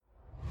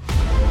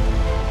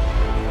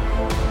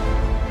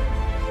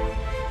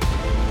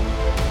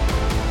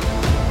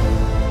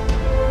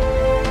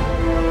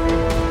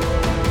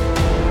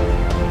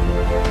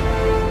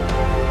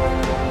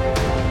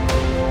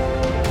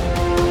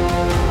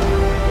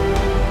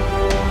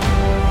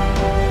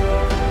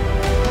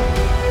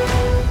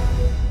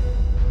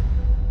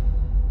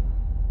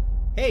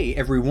Hey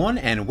everyone,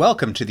 and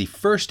welcome to the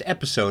first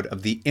episode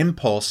of the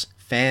Impulse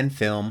Fan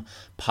Film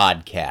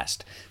Podcast.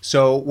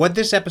 So what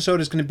this episode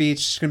is going to be,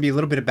 it's just going to be a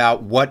little bit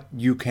about what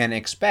you can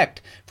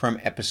expect from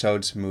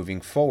episodes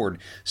moving forward.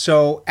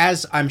 So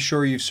as I'm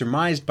sure you've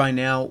surmised by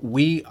now,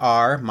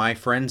 my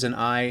friends and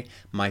I,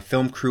 my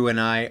film crew and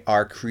I,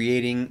 are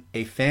creating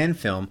a fan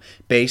film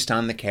based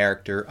on the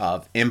character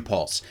of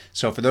Impulse.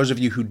 So for those of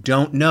you who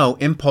don't know,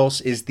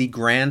 Impulse is the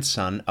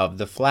grandson of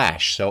the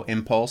Flash. So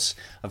Impulse,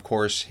 of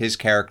course, his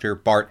character,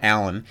 Bart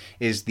Allen,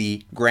 is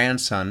the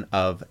grandson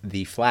of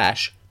the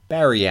Flash,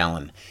 Barry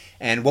Allen.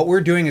 And what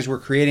we're doing is we're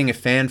creating a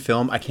fan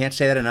film. I can't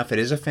say that enough. It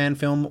is a fan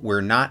film.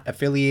 We're not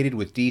affiliated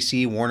with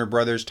DC, Warner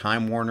Brothers,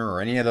 Time Warner, or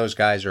any of those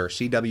guys, or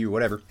CW,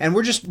 whatever. And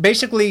we're just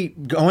basically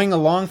going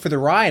along for the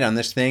ride on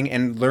this thing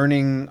and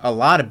learning a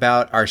lot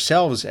about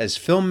ourselves as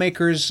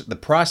filmmakers, the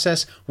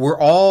process. We're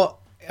all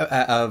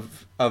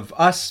of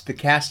us, the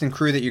cast and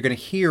crew that you're going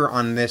to hear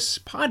on this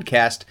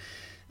podcast.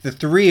 The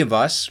three of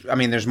us, I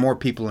mean, there's more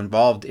people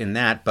involved in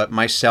that, but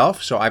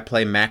myself, so I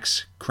play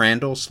Max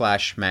Crandall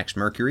 / Max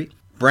Mercury,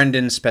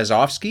 Brendan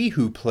Spezovsky,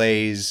 who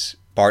plays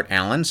Bart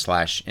Allen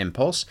 /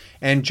 Impulse,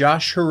 and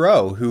Josh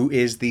Hiro, who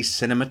is the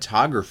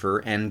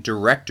cinematographer and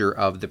director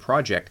of the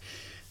project.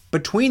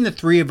 Between the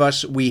three of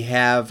us, we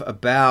have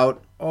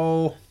about,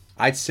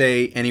 I'd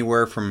say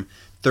anywhere from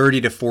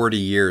 30 to 40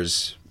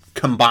 years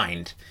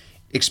combined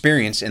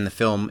experience in the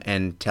film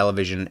and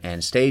television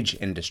and stage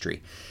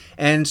industry.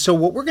 And so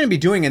what we're going to be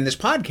doing in this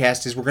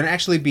podcast is we're going to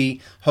actually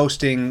be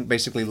hosting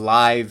basically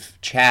live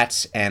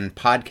chats and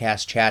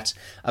podcast chats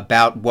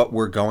about what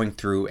we're going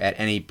through at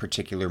any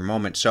particular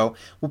moment. So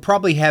we'll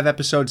probably have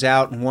episodes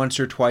out once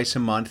or twice a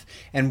month.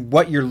 And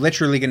what you're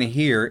literally going to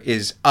hear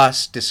is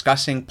us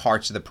discussing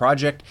parts of the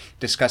project,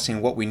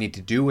 discussing what we need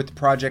to do with the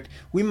project.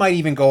 We might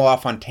even go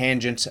off on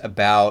tangents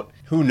about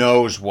who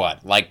knows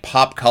what, like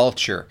pop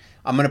culture.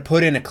 I'm going to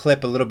put in a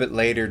clip a little bit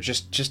later,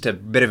 just a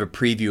bit of a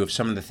preview of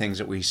some of the things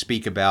that we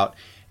speak about,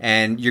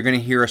 and you're going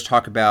to hear us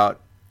talk about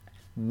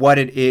what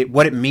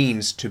it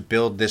means to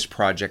build this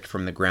project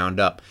from the ground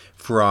up,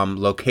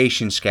 from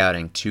location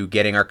scouting to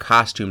getting our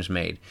costumes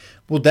made.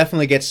 We'll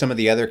definitely get some of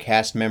the other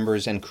cast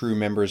members and crew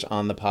members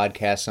on the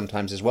podcast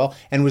sometimes as well,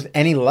 and with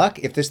any luck,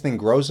 if this thing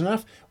grows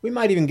enough, we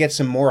might even get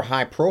some more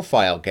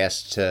high-profile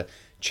guests to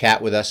chat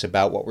with us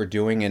about what we're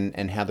doing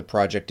and how the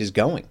project is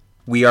going.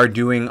 We are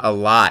doing a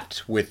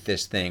lot with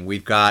this thing.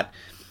 We've got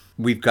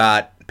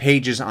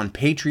pages on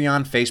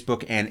Patreon,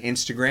 Facebook, and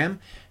Instagram.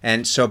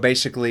 And so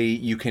basically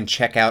you can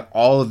check out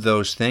all of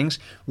those things.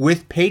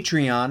 With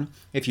Patreon,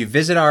 if you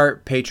visit our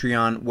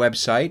Patreon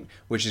website,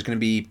 which is going to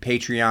be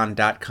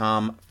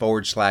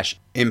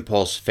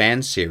patreon.com/Impulse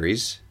Fan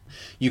Series,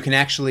 you can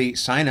actually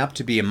sign up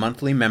to be a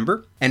monthly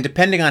member. And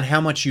depending on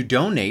how much you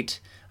donate,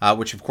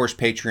 which of course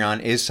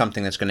Patreon is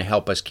something that's going to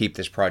help us keep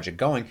this project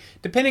going.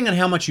 Depending on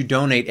how much you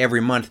donate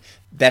every month,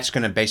 that's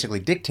going to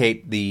basically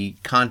dictate the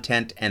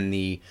content and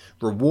the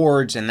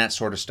rewards and that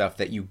sort of stuff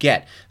that you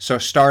get. So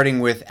starting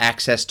with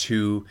access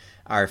to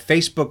our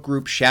Facebook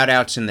group,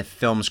 shout-outs in the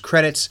film's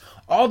credits,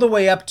 all the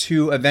way up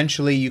to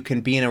eventually you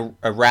can be in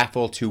a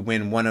raffle to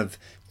win one of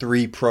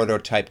 3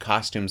 prototype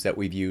costumes that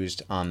we've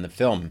used on the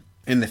film.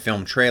 In the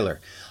film trailer.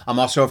 I'm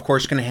also, of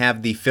course, going to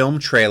have the film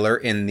trailer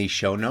in the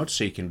show notes,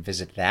 so you can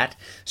visit that.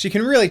 So you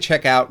can really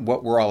check out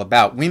what we're all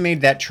about. We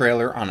made that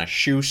trailer on a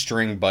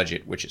shoestring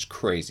budget, which is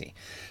crazy.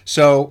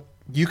 So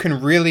you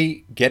can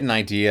really get an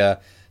idea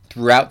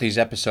throughout these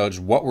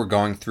episodes what we're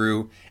going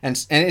through.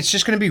 And it's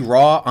just going to be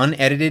raw,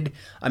 unedited.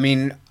 I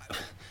mean,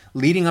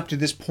 leading up to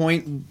this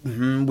point,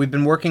 we've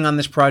been working on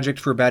this project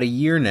for about a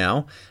year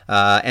now,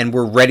 and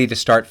we're ready to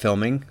start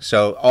filming.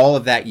 So all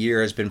of that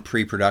year has been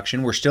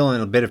pre-production. We're still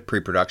in a bit of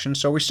pre-production,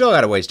 so we still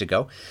got a ways to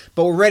go,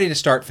 but we're ready to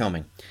start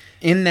filming.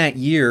 In that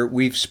year,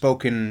 we've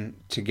spoken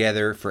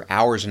together for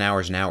hours and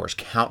hours and hours,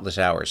 countless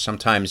hours,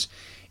 sometimes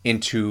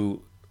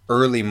into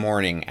early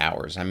morning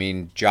hours. I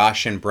mean,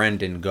 Josh and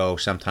Brendan go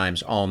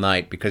sometimes all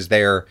night because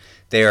they are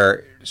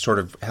sort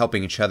of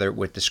helping each other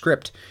with the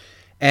script.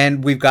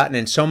 And we've gotten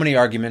in so many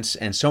arguments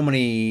and so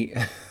many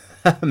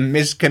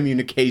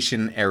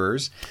miscommunication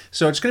errors.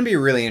 So it's going to be a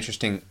really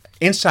interesting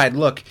inside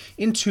look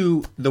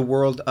into the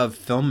world of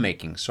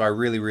filmmaking. So I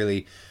really,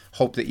 really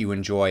hope that you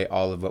enjoy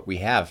all of what we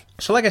have.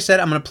 So like I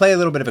said, I'm going to play a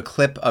little bit of a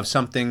clip of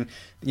something,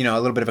 a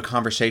little bit of a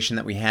conversation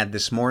that we had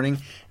this morning.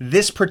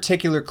 This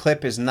particular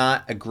clip is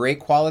not a great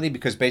quality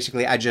because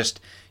basically I just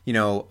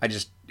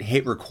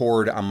hit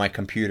record on my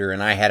computer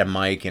and I had a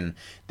mic and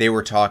they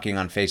were talking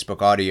on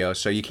Facebook audio,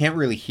 so you can't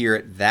really hear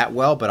it that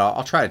well, but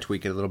I'll try to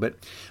tweak it a little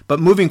bit. But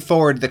moving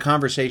forward, the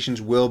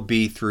conversations will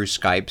be through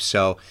Skype,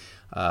 so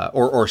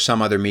or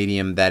some other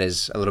medium that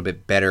is a little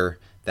bit better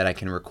that I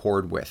can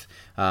record with.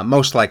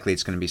 Most likely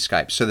it's going to be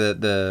Skype, so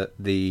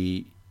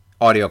the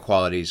audio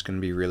quality is going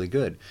to be really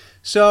good.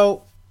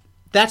 So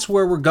that's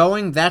where we're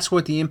going. That's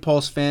what the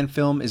Impulse fan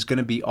film is going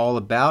to be all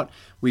about.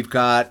 We've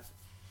got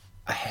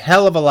a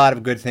hell of a lot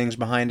of good things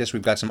behind us.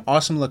 We've got some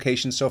awesome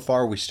locations so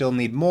far. We still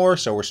need more,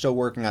 so we're still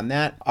working on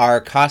that.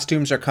 Our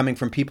costumes are coming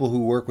from people who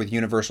work with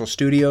Universal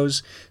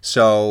Studios,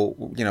 so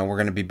we're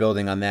going to be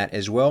building on that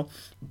as well.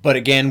 But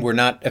again, we're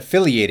not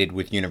affiliated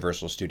with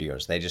Universal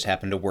Studios. They just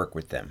happen to work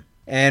with them.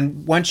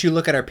 And once you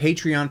look at our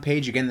Patreon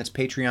page, again, that's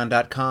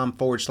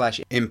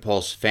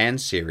patreon.com/Impulse Fan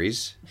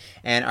Series,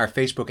 and our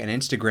Facebook and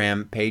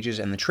Instagram pages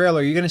and the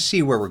trailer, you're going to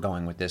see where we're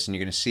going with this, and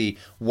you're going to see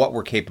what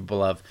we're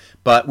capable of.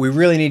 But we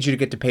really need you to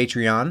get to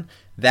Patreon.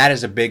 That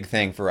is a big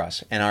thing for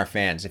us and our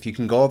fans. If you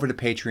can go over to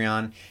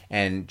Patreon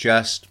and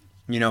just,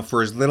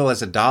 for as little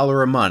as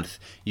 $1 a month,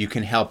 you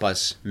can help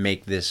us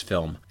make this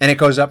film. And it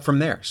goes up from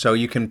there. So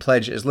you can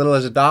pledge as little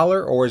as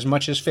 $1 or as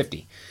much as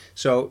 $50.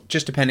 So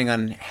just depending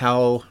on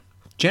how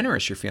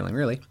generous you're feeling,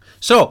 really.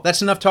 So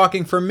that's enough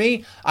talking from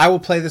me. I will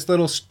play this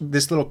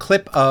little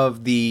clip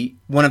of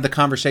one of the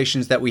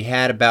conversations that we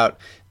had about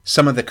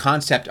some of the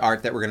concept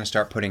art that we're going to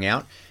start putting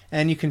out,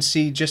 and you can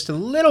see just a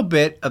little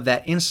bit of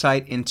that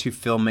insight into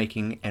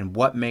filmmaking and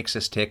what makes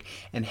us tick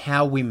and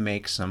how we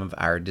make some of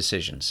our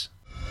decisions.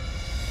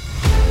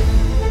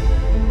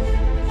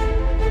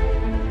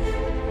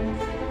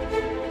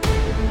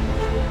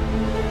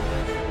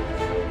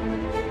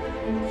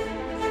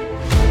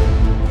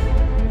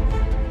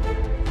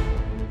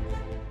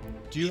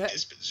 Do you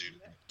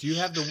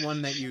have the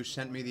one that you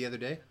sent me the other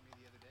day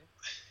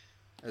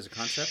as a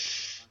concept?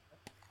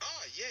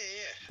 Oh, yeah.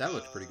 That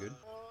looked pretty good.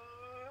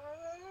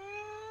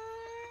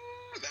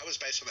 That was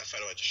based on that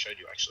photo I just showed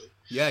you, actually.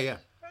 Yeah.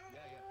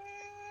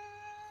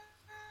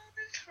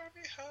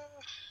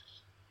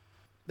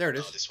 There it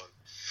is. Oh, this one.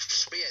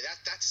 But yeah,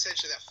 that's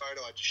essentially that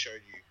photo I just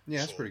showed you.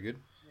 Yeah, that's pretty good.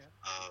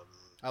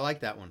 I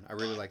like that one. I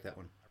really like that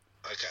one.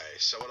 Okay,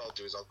 so what I'll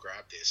do is I'll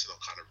grab this and I'll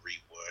kind of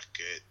rework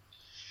it.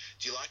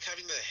 Do you like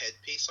having the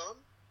headpiece on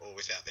or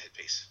without the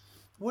headpiece?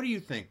 What do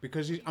you think?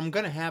 Because I'm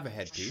going to have a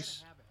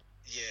headpiece.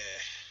 Yeah.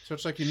 So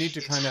it's like you need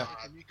to kind of...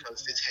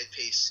 Because this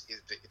headpiece,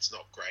 it's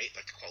not great,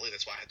 like quality.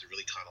 That's why I had to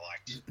really kind of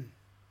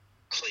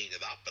clean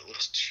it up. But it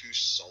looks too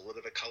solid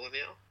of a color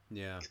now.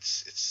 Yeah.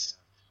 It's.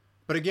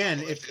 But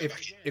again,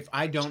 if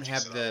I don't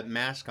have the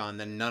mask on,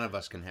 then none of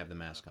us can have the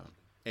mask on.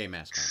 A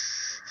mask on.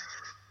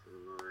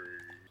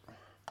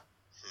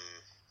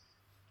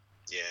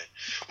 Yeah.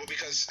 Well,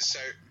 because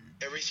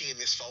everything in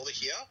this folder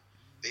here,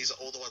 these are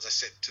all the ones I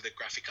sent to the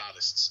graphic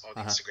artists on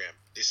Instagram.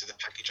 This is the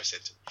package I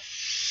sent them.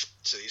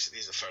 So these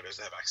are the photos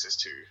they have access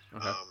to.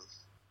 I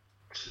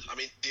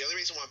mean, the only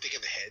reason why I'm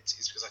picking the heads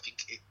is because I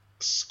think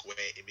square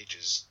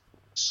images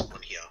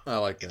on here. I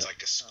like that. It's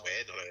like a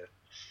square, not a...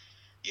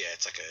 Yeah,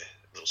 it's like a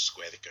little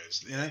square that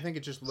goes there. And I think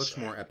it just looks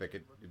more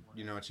epic.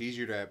 It's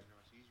easier to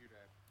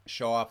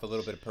show off a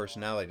little bit of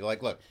personality.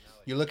 Like, look,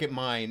 you look at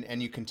mine,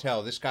 and you can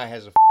tell this guy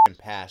has a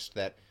past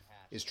that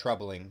is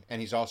troubling,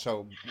 and he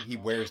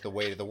wears the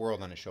weight of the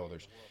world on his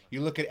shoulders.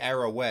 You look at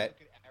Arrowette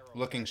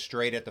looking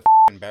straight at the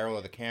barrel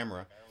of the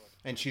camera,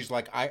 and she's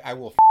like, I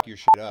will your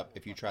shit up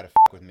if you try to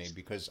with me,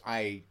 because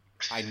I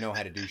know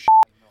how to do shit.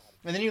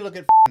 And then you look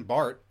at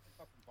Bart,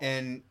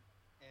 and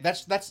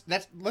that's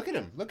look at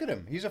him.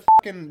 He's a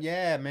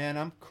yeah, man,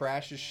 I'm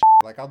crash as shit.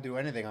 Like, I'll do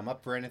anything. I'm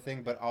up for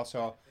anything, but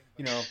also,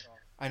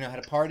 I know how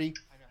to party,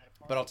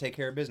 but I'll take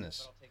care of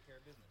business.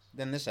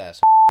 Then this ass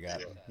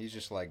got him. He's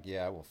just like,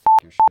 yeah, I will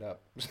your shit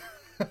up.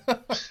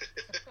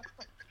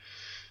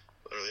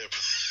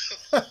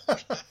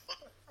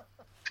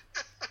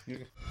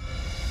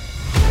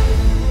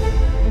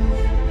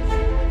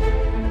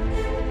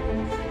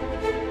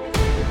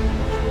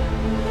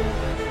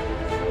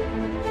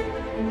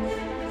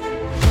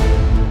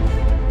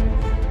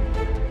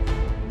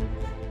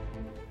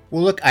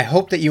 Well, look, I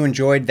hope that you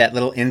enjoyed that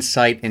little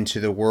insight into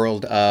the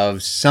world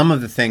of some of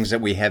the things that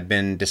we have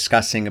been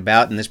discussing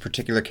about. In this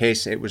particular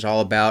case, it was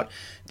all about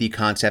the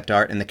concept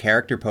art and the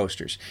character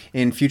posters.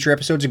 In future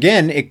episodes,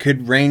 again, it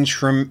could range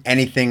from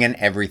anything and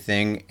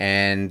everything,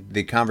 and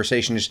the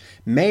conversations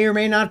may or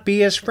may not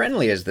be as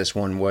friendly as this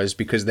one was,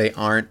 because they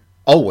aren't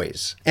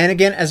always. And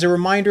again, as a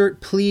reminder,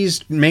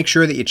 please make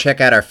sure that you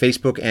check out our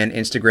Facebook and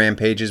Instagram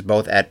pages,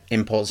 both at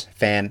Impulse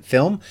Fan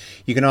Film.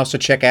 You can also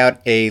check out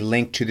a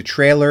link to the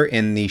trailer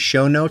in the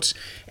show notes.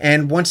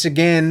 And once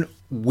again,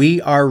 we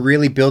are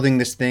really building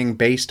this thing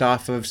based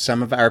off of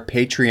some of our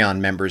Patreon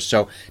members.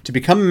 So to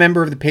become a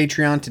member of the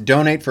Patreon, to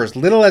donate for as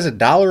little as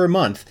 $1 a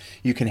month,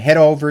 you can head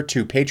over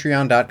to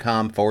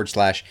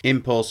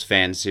patreon.com/Impulse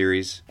Fan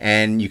Series,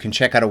 and you can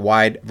check out a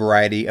wide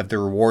variety of the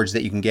rewards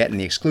that you can get and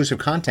the exclusive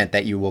content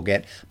that you will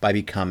get by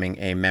becoming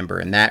a member.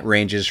 And that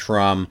ranges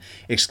from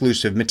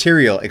exclusive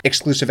material,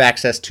 exclusive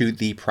access to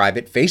the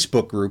private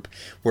Facebook group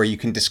where you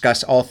can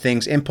discuss all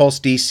things Impulse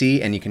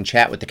DC and you can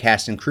chat with the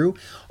cast and crew,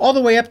 all the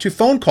way up to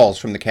phone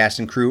calls from the cast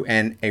and crew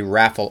and a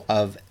raffle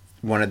of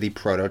one of the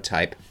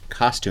prototype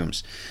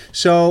costumes.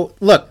 So,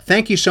 look,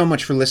 thank you so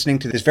much for listening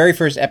to this very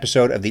first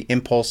episode of the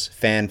Impulse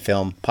Fan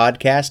Film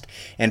Podcast.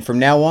 And from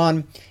now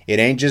on, it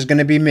ain't just going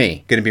to be me.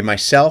 It's going to be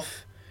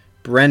myself,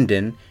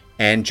 Brendan,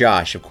 and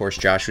Josh. Of course,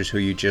 Josh was who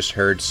you just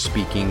heard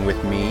speaking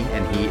with me,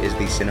 and he is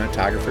the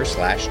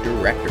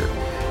cinematographer/director.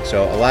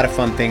 So a lot of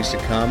fun things to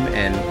come,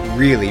 and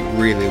really,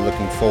 really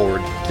looking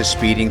forward to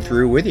speeding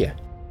through with you.